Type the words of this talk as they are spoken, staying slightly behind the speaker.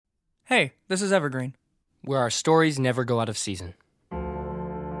Hey, this is Evergreen. Where our stories never go out of season.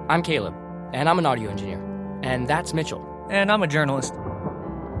 I'm Caleb, and I'm an audio engineer. And that's Mitchell. And I'm a journalist.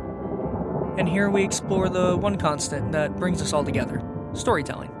 And here we explore the one constant that brings us all together,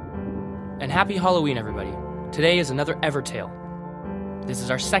 storytelling. And happy Halloween, everybody. Today is another Evertale. This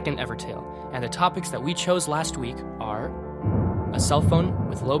is our second Evertale, and the topics that we chose last week are a cell phone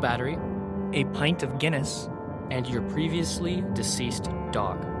with low battery, A pint of Guinness. and your previously deceased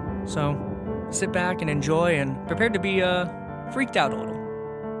dog. So, sit back and enjoy and prepare to be, freaked out a little.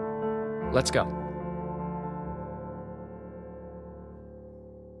 Let's go.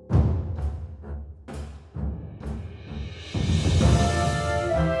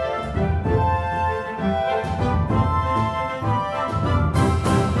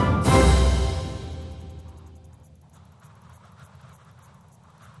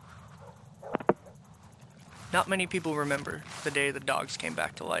 Not many people remember the day the dogs came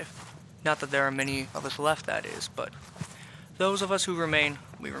back to life. Not that there are many of us left, that is, but those of us who remain,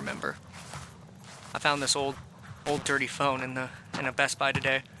 we remember. I found this old dirty phone in a Best Buy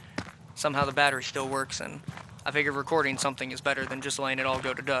today. Somehow the battery still works, and I figured recording something is better than just letting it all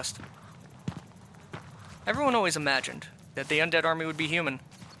go to dust. Everyone always imagined that the undead army would be human.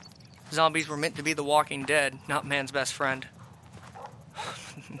 Zombies were meant to be the walking dead, not man's best friend.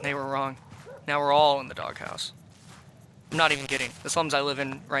 They were wrong. Now we're all in the doghouse. I'm not even kidding. The slums I live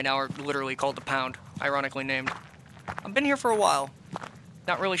in right now are literally called the Pound, ironically named. I've been here for a while.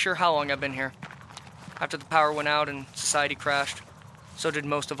 Not really sure how long I've been here. After the power went out and society crashed, so did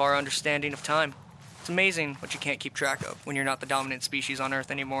most of our understanding of time. It's amazing what you can't keep track of when you're not the dominant species on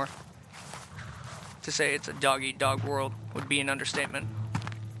Earth anymore. To say it's a dog-eat-dog world would be an understatement.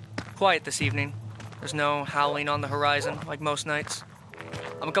 Quiet this evening. There's no howling on the horizon like most nights.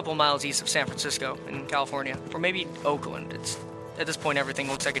 I'm a couple miles east of San Francisco in California, or maybe Oakland. At this point, everything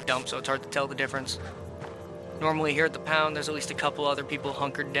looks like a dump, so it's hard to tell the difference. Normally here at the Pound, there's at least a couple other people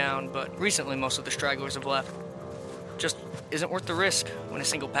hunkered down, but recently most of the stragglers have left. Just isn't worth the risk when a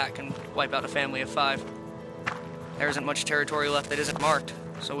single pack can wipe out a family of 5. There isn't much territory left that isn't marked,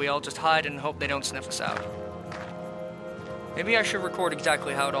 so we all just hide and hope they don't sniff us out. Maybe I should record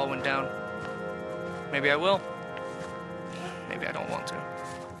exactly how it all went down. Maybe I will. Maybe I don't want to.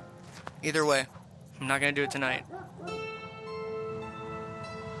 Either way, I'm not gonna do it tonight.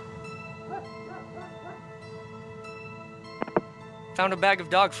 Found a bag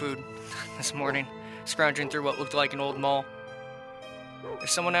of dog food this morning, scrounging through what looked like an old mall. If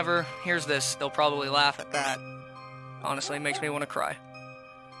someone ever hears this, they'll probably laugh at that. Honestly, it makes me want to cry.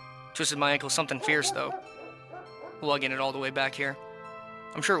 Twisted my ankle something fierce, though. Lugging it all the way back here.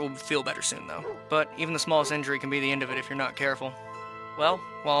 I'm sure it will feel better soon, though. But even the smallest injury can be the end of it if you're not careful. Well,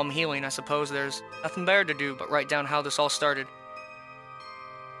 while I'm healing, I suppose there's nothing better to do but write down how this all started.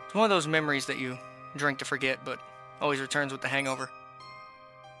 It's one of those memories that you drink to forget, but always returns with the hangover.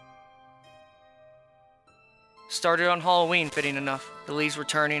 Started on Halloween, fitting enough. The leaves were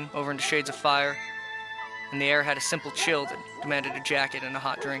turning over into shades of fire, and the air had a simple chill that demanded a jacket and a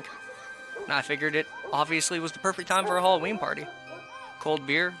hot drink. And I figured it obviously was the perfect time for a Halloween party. Cold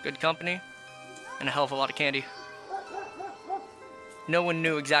beer, good company, and a hell of a lot of candy. No one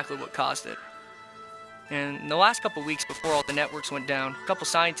knew exactly what caused it. And in the last couple weeks before all the networks went down, a couple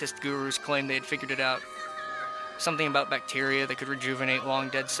scientist gurus claimed they had figured it out. Something about bacteria that could rejuvenate long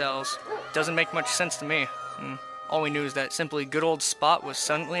dead cells. Doesn't make much sense to me. And all we knew is that simply good old Spot was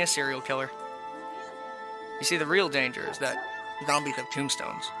suddenly a serial killer. You see, the real danger is that zombies have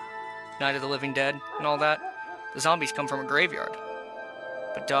tombstones. Night of the Living Dead and all that. The zombies come from a graveyard.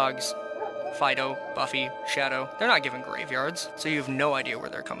 But dogs, Fido, Buffy, Shadow, they're not given graveyards, so you have no idea where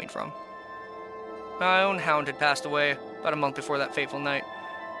they're coming from. My own hound had passed away about a month before that fateful night.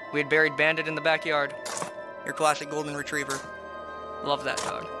 We had buried Bandit in the backyard. Your classic golden retriever. Love that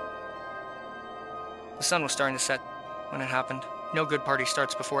dog. The sun was starting to set when it happened. No good party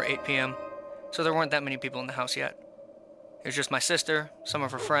starts before 8 p.m., so there weren't that many people in the house yet. It was just my sister, some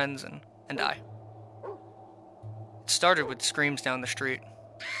of her friends, and I. It started with screams down the street.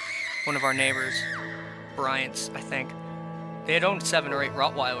 One of our neighbors, Bryant's, I think. They had owned 7 or 8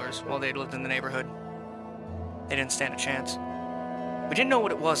 Rottweilers while they had lived in the neighborhood. They didn't stand a chance. We didn't know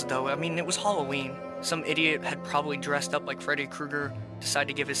what it was, though. I mean, it was Halloween. Some idiot had probably dressed up like Freddy Krueger, decided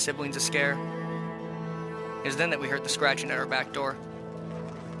to give his siblings a scare. It was then that we heard the scratching at our back door.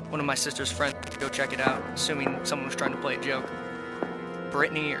 One of my sister's friends went to go check it out, assuming someone was trying to play a joke.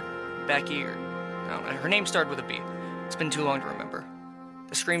 Brittany or Becky or... I don't know, her name started with a B. It's been too long to remember.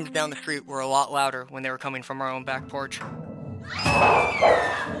 The screams down the street were a lot louder when they were coming from our own back porch.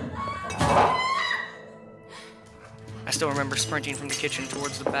 I I still remember sprinting from the kitchen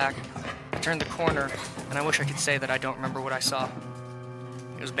towards the back. I turned the corner, and I wish I could say that I don't remember what I saw.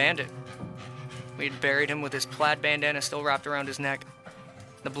 It was Bandit. We had buried him with his plaid bandana still wrapped around his neck.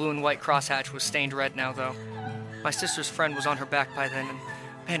 The blue and white crosshatch was stained red now, though. My sister's friend was on her back by then, and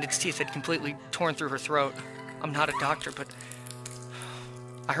Bandit's teeth had completely torn through her throat. I'm not a doctor, but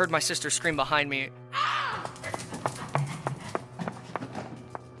I heard my sister scream behind me.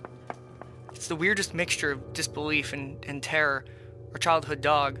 It's the weirdest mixture of disbelief and terror. Our childhood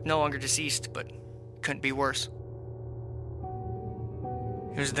dog, no longer deceased, but couldn't be worse.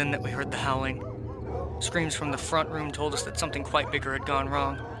 It was then that we heard the howling. Screams from the front room told us that something quite bigger had gone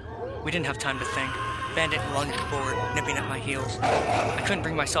wrong. We didn't have time to think. Bandit lunged forward, nipping at my heels. I couldn't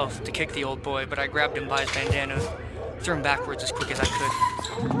bring myself to kick the old boy, but I grabbed him by his bandana, threw him backwards as quick as I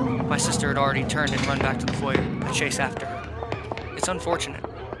could. My sister had already turned and run back to the foyer. I chased after her. It's unfortunate,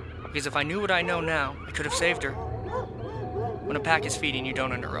 because if I knew what I know now, I could have saved her. When a pack is feeding, you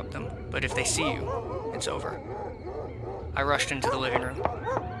don't interrupt them, but if they see you, it's over. I rushed into the living room.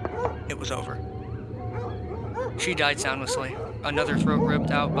 It was over. She died soundlessly, another throat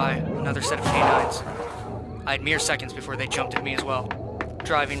ripped out by another set of canines. I had mere seconds before they jumped at me as well,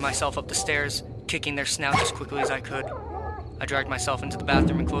 driving myself up the stairs, kicking their snouts as quickly as I could. I dragged myself into the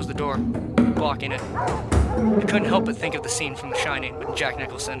bathroom and closed the door, blocking it. I couldn't help but think of the scene from The Shining with Jack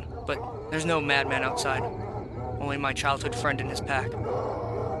Nicholson, but there's no madman outside, only my childhood friend and his pack.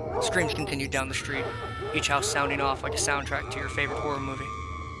 Screams continued down the street, each house sounding off like a soundtrack to your favorite horror movie.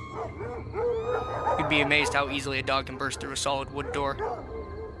 You'd be amazed how easily a dog can burst through a solid wood door.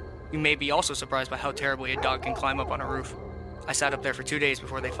 You may be also surprised by how terribly a dog can climb up on a roof. I sat up there for 2 days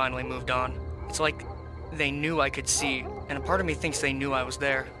before they finally moved on. It's like they knew I could see, and a part of me thinks they knew I was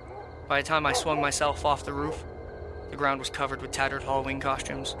there. By the time I swung myself off the roof, the ground was covered with tattered Halloween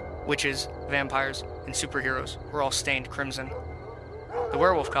costumes. Witches, vampires, and superheroes were all stained crimson. The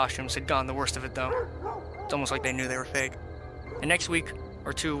werewolf costumes had gone the worst of it, though. It's almost like they knew they were fake. The next week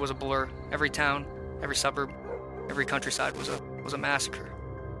or two was a blur. Every town, every suburb, every countryside was a massacre.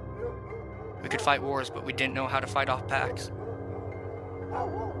 We could fight wars, but we didn't know how to fight off packs.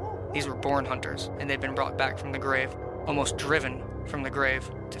 These were born hunters, and they'd been brought back from the grave, almost driven from the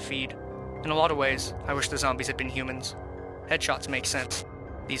grave, to feed. In a lot of ways, I wish the zombies had been humans. Headshots make sense.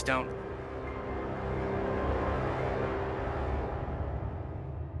 These don't.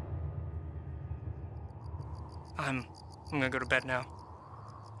 I'm gonna go to bed now.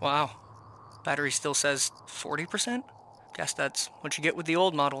 Wow. Battery still says 40%? Guess that's what you get with the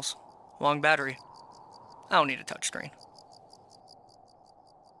old models. Long battery. I don't need a touchscreen.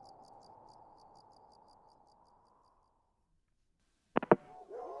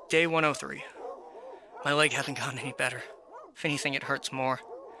 Day 103. My leg hasn't gotten any better. If anything, it hurts more.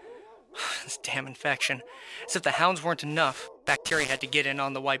 This damn infection. As if the hounds weren't enough, bacteria had to get in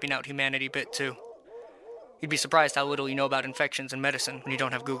on the wiping out humanity bit too. You'd be surprised how little you know about infections and medicine when you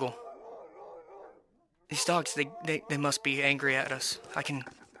don't have Google. These dogs, they must be angry at us. I can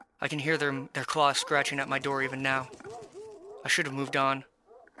hear their claws scratching at my door even now. I should have moved on.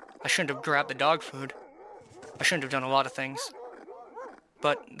 I shouldn't have grabbed the dog food. I shouldn't have done a lot of things.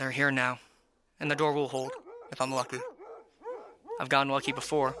 But they're here now, and the door will hold, if I'm lucky. I've gotten lucky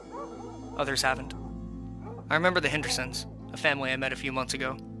before. Others haven't. I remember the Hendersons, a family I met a few months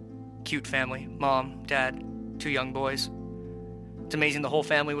ago. Cute family, mom, dad, 2 young boys. It's amazing the whole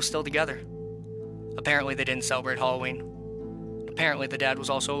family was still together. Apparently they didn't celebrate Halloween. Apparently the dad was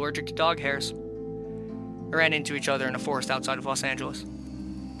also allergic to dog hairs. We ran into each other in a forest outside of Los Angeles.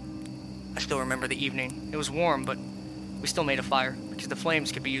 I still remember the evening. It was warm, but we still made a fire because the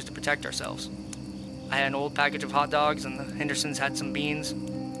flames could be used to protect ourselves. I had an old package of hot dogs, and the Hendersons had some beans.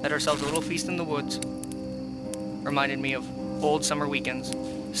 Had ourselves a little feast in the woods. Reminded me of old summer weekends,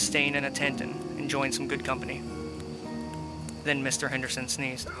 staying in a tent and enjoying some good company. Then Mr. Henderson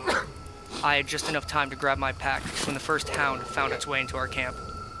sneezed. I had just enough time to grab my pack when the first hound found its way into our camp.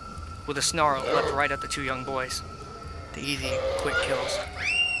 With a snarl, it leapt right at the 2 young boys. The easy, quick kills.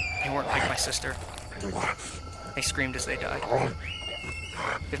 They weren't like my sister. They screamed as they died.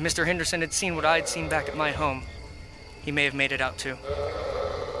 If Mr. Henderson had seen what I had seen back at my home, he may have made it out too.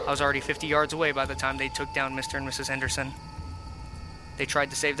 I was already 50 yards away by the time they took down Mr. and Mrs. Henderson. They tried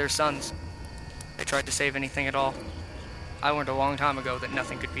to save their sons. They tried to save anything at all. I learned a long time ago that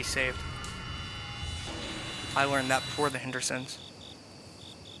nothing could be saved. I learned that before the Hendersons.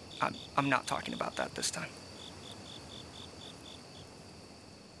 I'm not talking about that this time.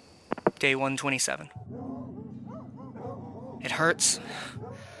 Day 127. It hurts.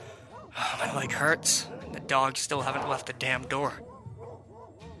 Oh, my leg hurts. The dogs still haven't left the damn door.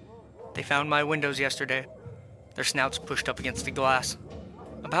 They found my windows yesterday. their snouts pushed up against the glass.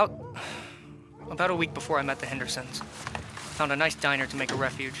 About a week before I met the Hendersons, I found a nice diner to make a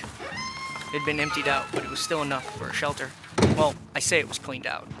refuge. It had been emptied out, but it was still enough for a shelter. Well, I say it was cleaned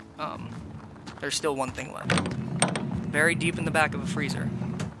out. There's still one thing left. Buried deep in the back of a freezer,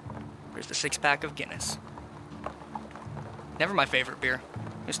 there's the 6-pack of Guinness. Never my favorite beer.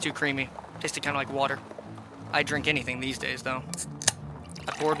 It was too creamy. Tasted kind of like water. I'd drink anything these days, though.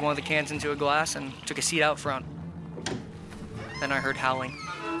 I poured one of the cans into a glass and took a seat out front. Then I heard howling.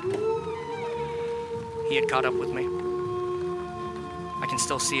 He had caught up with me. I can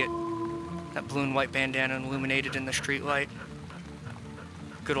still see it. That blue and white bandana illuminated in the streetlight.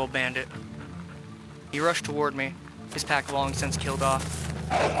 Good old bandit. He rushed toward me, his pack long since killed off.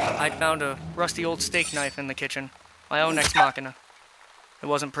 I'd found a rusty old steak knife in the kitchen, my own ex machina. It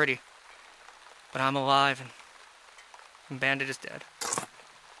wasn't pretty, but I'm alive and Bandit is dead.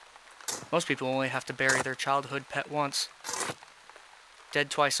 Most people only have to bury their childhood pet once. Dead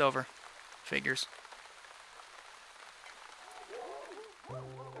twice over. Figures.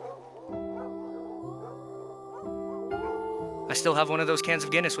 I still have one of those cans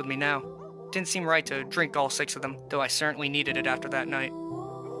of Guinness with me now. Didn't seem right to drink all 6 of them, though I certainly needed it after that night.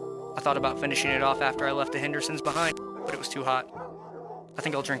 I thought about finishing it off after I left the Hendersons behind, but it was too hot. I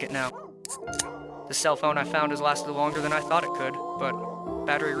think I'll drink it now. The cell phone I found has lasted longer than I thought it could, but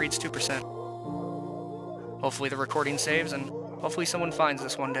battery reads 2%. Hopefully the recording saves, and hopefully someone finds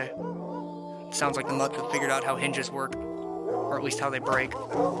this one day. It sounds like the Mutts have figured out how hinges work, or at least how they break.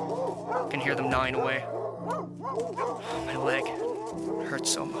 I can hear them gnawing away. My leg hurts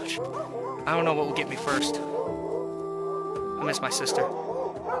so much. I don't know what will get me first. I miss my sister.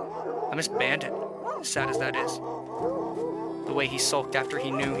 I miss Bandit, as sad as that is. The way he sulked after he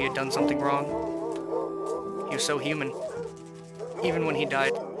knew he had done something wrong. He was so human. Even when he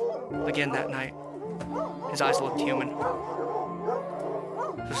died, again that night, his eyes looked human.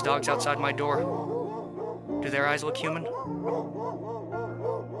 Those dogs outside my door, do their eyes look human?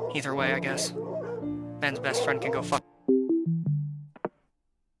 Either way, I guess. Ben's best friend can go fuck.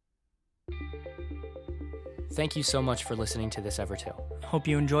 Thank you so much for listening to this Evertale. Hope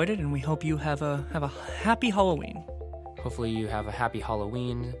you enjoyed it, and we hope you have a happy Halloween. Hopefully you have a happy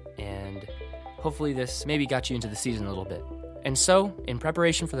Halloween, and hopefully this maybe got you into the season a little bit. And so, in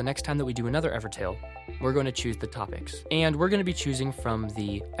preparation for the next time that we do another Evertale, we're going to choose the topics. And we're going to be choosing from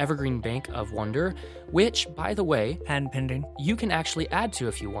the Evergreen Bank of Wonder, which, by the way, Hand pending. you can actually add to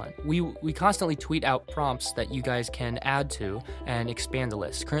if you want. We constantly tweet out prompts that you guys can add to and expand the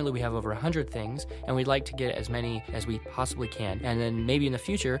list. Currently, we have over 100 things, and we'd like to get as many as we possibly can. And then maybe in the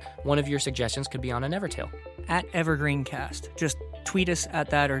future, one of your suggestions could be on an Evertale. At Evergreencast. Just tweet us at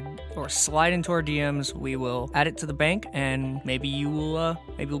that or slide into our DMs. We will add it to the bank, and maybe you'll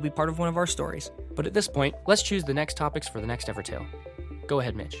be part of one of our stories. But at this point, let's choose the next topics for the next Evertale. Go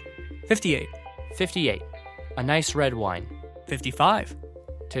ahead, Mitch. 58. 58. A nice red wine. 55.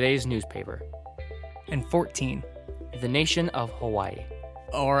 Today's newspaper. And 14. The nation of Hawaii.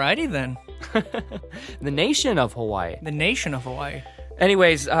 Alrighty then. The nation of Hawaii. The nation of Hawaii.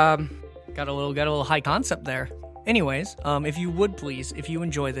 Anyways, got a little high concept there. Anyways, if you would please, if you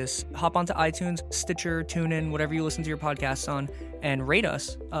enjoy this, hop onto iTunes, Stitcher, TuneIn, whatever you listen to your podcasts on, and rate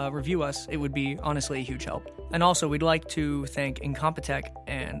us, review us. It would be honestly a huge help. And also, we'd like to thank Incompetech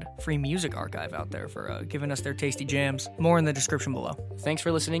and Free Music Archive out there for giving us their tasty jams. More in the description below. Thanks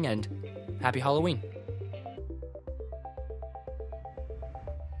for listening, and happy Halloween.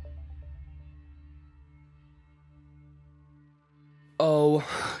 Oh,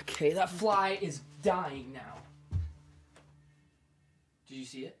 okay, that fly is dying now. Did you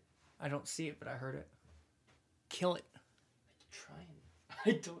see it? I don't see it, but I heard it. Kill it.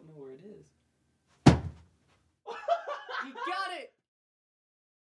 I don't know where it is. You got it!